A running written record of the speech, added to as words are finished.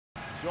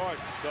Short.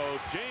 So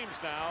James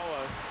now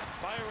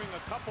firing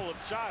a couple of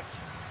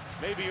shots,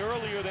 maybe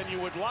earlier than you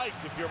would like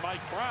if you're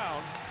Mike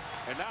Brown.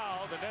 And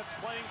now the Nets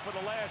playing for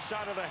the last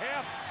shot of the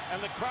half,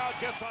 and the crowd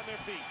gets on their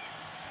feet.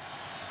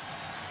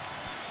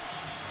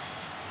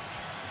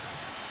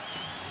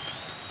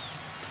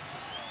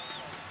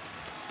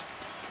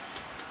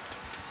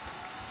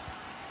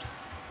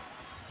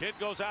 Kidd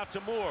goes out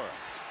to Moore.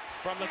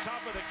 From the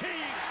top of the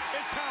key,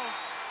 it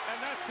counts,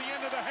 and that's the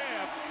end of the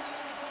half.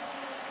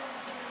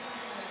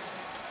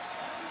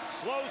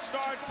 Slow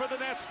start for the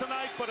Nets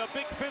tonight, but a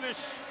big finish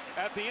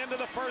at the end of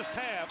the first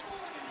half.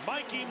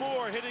 Mikki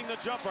Moore hitting the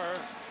jumper,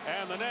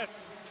 and the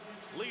Nets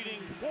leading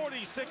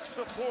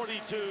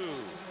 46-42.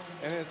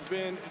 And it's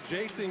been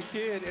Jason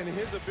Kidd and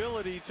his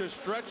ability to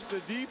stretch the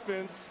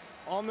defense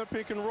on the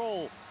pick and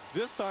roll.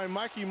 This time,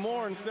 Mikki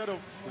Moore, instead of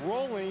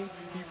rolling,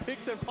 he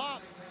picks and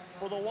pops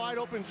for the wide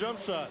open jump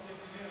shot.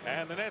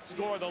 And the Nets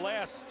score the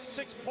last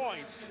 6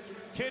 points.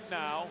 Kidd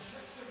now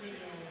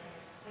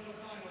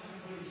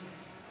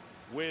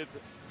with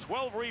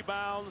 12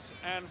 rebounds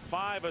and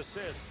 5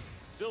 assists.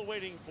 Still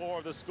waiting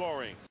for the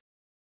scoring.